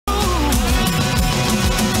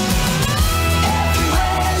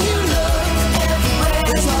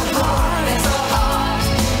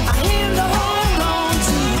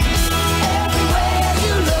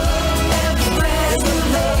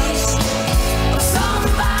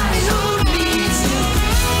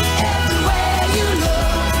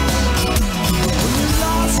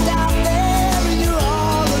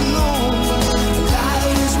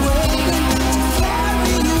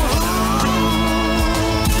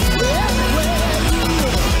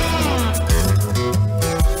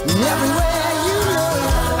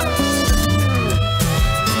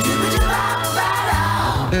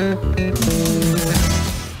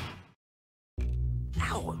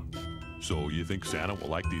you think Santa will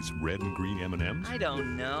like these red and green M&Ms? I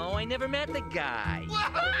don't know. I never met the guy.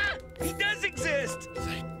 He does exist!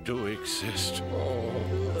 They do exist.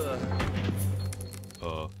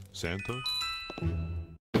 Santa?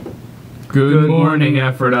 Good morning,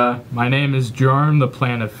 Ephrata. My name is Jorm the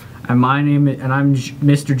Plaintiff. And I'm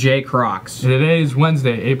Mr. J. Crocs. Today is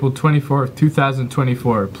Wednesday, April 24th,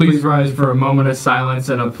 2024. Please rise for a moment of silence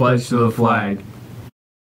and a pledge to the flag.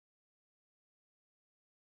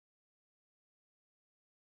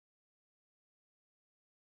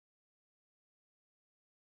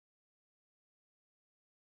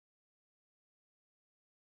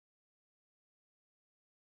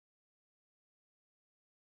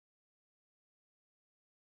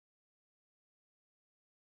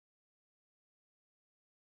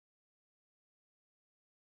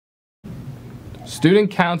 Student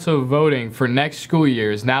council voting for next school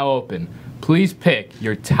year is now open. Please pick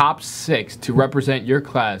your top 6 to represent your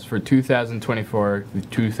class for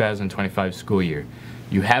 2024-2025 school year.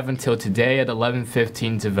 You have until today at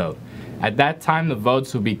 11:15 to vote. At that time, the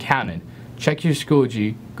votes will be counted. Check your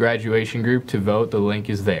Schoology graduation group to vote. The link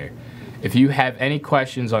is there. If you have any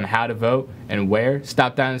questions on how to vote and where,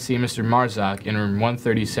 stop down and see Mr. Marzak in room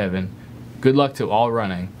 137. Good luck to all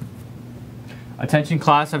running. Attention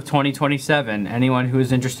class of 2027. Anyone who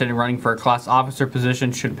is interested in running for a class officer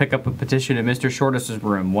position should pick up a petition in Mr. Shortus'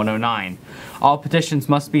 room, 109. All petitions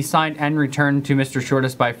must be signed and returned to Mr.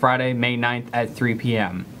 Shortus by Friday, May 9th at 3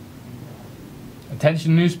 p.m.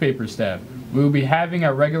 Attention newspaper staff. We will be having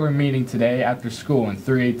a regular meeting today after school in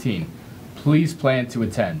 318. Please plan to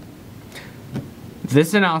attend.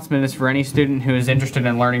 This announcement is for any student who is interested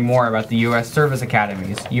in learning more about the U.S. Service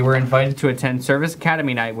Academies. You are invited to attend Service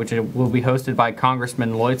Academy Night, which will be hosted by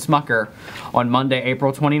Congressman Lloyd Smucker on Monday,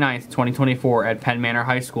 April 29th, 2024 at Penn Manor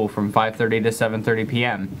High School from 5:30 to 7:30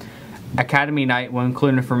 p.m. Academy Night will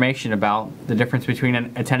include information about the difference between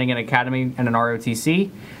attending an academy and an ROTC,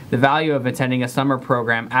 the value of attending a summer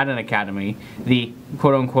program at an academy, the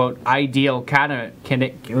quote-unquote ideal candidate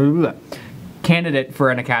for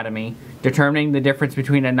an academy, determining the difference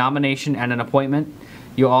between a nomination and an appointment.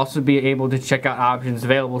 You'll also be able to check out options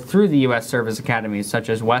available through the U.S. Service Academies, such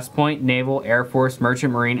as West Point, Naval, Air Force,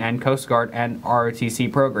 Merchant Marine, and Coast Guard, and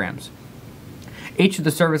ROTC programs. Each of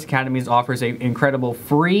the service academies offers an incredible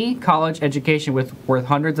free college education worth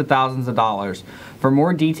hundreds of thousands of dollars. For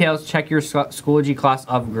more details, check your Schoology class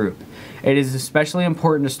of group. It is especially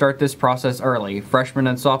important to start this process early. Freshmen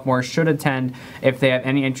and sophomores should attend if they have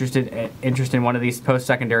any interest in one of these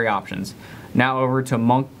post-secondary options. Now over to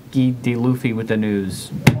Monkey D. Luffy with the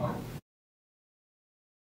news.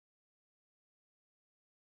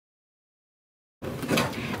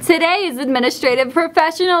 Today is Administrative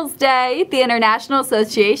Professionals Day. The International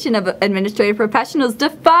Association of Administrative Professionals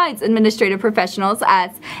defines administrative professionals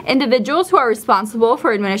as individuals who are responsible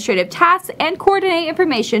for administrative tasks and coordinate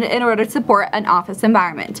information in order to support an office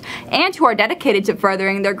environment, and who are dedicated to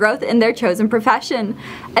furthering their growth in their chosen profession.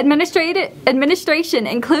 Administration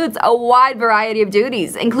includes a wide variety of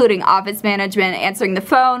duties, including office management, answering the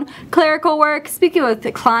phone, clerical work, speaking with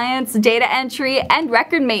the clients, data entry, and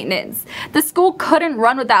record maintenance. The school couldn't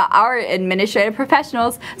run without our administrative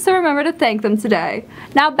professionals, so remember to thank them today.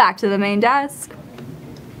 Now back to the main desk.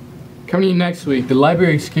 Coming to you next week, the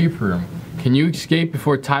library escape room. Can you escape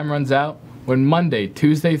before time runs out? On Monday,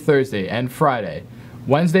 Tuesday, Thursday, and Friday.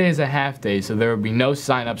 Wednesday is a half day, so there will be no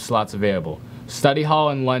sign-up slots available. Study hall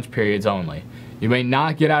and lunch periods only. You may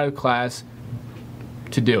not get out of class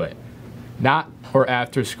to do it. Not or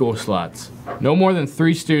after school slots. No more than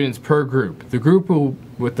 3 students per group. The group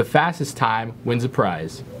with the fastest time wins a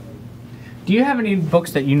prize. Do you have any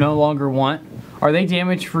books that you no longer want? Are they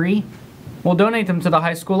damage-free? We'll donate them to the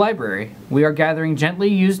high school library. We are gathering gently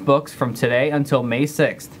used books from today until May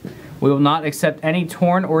 6th. We will not accept any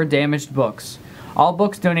torn or damaged books. All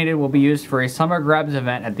books donated will be used for a summer grabs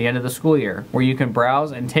event at the end of the school year, where you can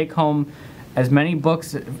browse and take home as many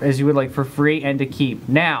books as you would like for free and to keep.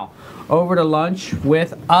 Now, over to lunch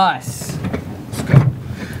with us. Let's go.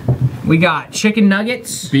 We got chicken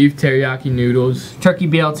nuggets, Beef teriyaki noodles, turkey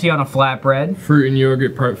BLT on a flatbread, fruit and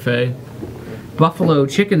yogurt parfait, buffalo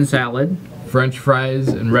chicken salad, French fries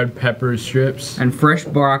and red pepper strips, and fresh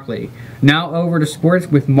broccoli. Now over to sports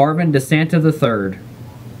with Marvin DeSanta III.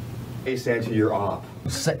 Hey Santa, you're off.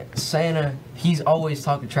 Santa, he's always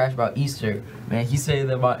talking trash about Easter. Man, he said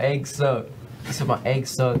that my eggs suck. He said my eggs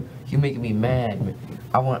suck. He's making me mad. Man.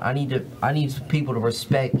 I need people to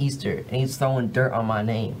respect Easter, and he's throwing dirt on my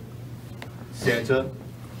name. Santa,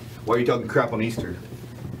 why are you talking crap on Easter?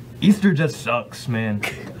 Easter just sucks, man.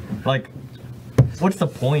 Like, what's the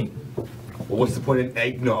point? Well, what's the point in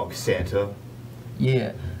eggnog, Santa?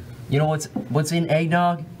 Yeah, You know what's in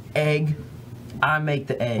eggnog? Egg. I make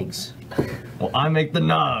the eggs. Well, I make the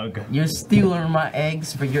nog. You're stealing my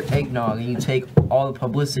eggs for your eggnog, and you take all the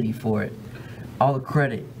publicity for it, all the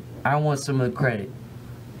credit. I want some of the credit.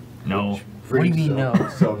 No. What do you mean no?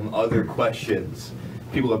 Some other questions.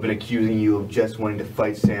 People have been accusing you of just wanting to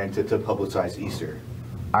fight Santa to publicize Easter.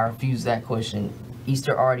 I refuse that question.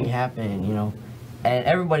 Easter already happened, you know, and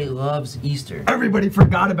everybody loves Easter. Everybody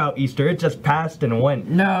forgot about Easter. It just passed and went.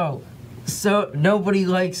 No, so nobody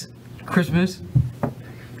likes Christmas.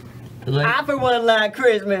 I for one like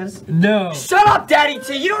Christmas. No. Shut up, Daddy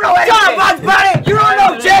T. You don't know anything. Shut up, Bugs Bunny. You don't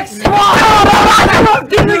know Jack Swan.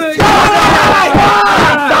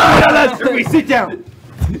 Sit down.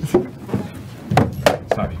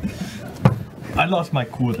 Sorry. I lost my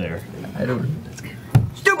cool there. I don't.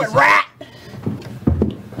 Stupid rat.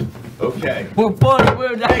 Okay. We're funny.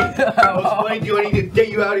 We're not. Explain, do I need to get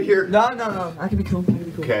you out of here? No. I can be cool.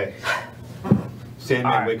 Okay.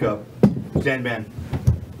 Sandman, wake up. Sandman.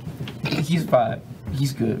 He's fine.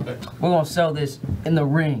 He's good. We're gonna sell this in the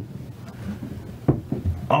ring.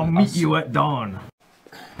 I'll meet you at dawn.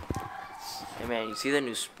 Hey man, you see the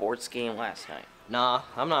new sports game last night? Nah,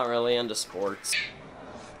 I'm not really into sports.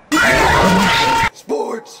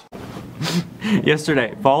 Sports!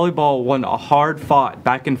 Yesterday, volleyball won a hard-fought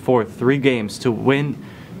back-and-forth 3 games to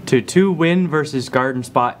 2-win versus Garden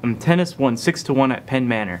Spot, and tennis won 6-1 at Penn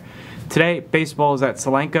Manor. Today, baseball is at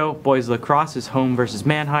Solanco, boys lacrosse is home versus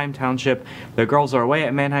Manheim Township, the girls are away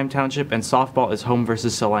at Manheim Township, and softball is home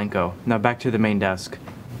versus Solanco. Now back to the main desk.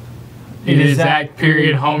 It is Zach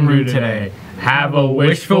period homeroom today. Have a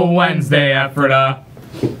wishful Wednesday, Ephrata.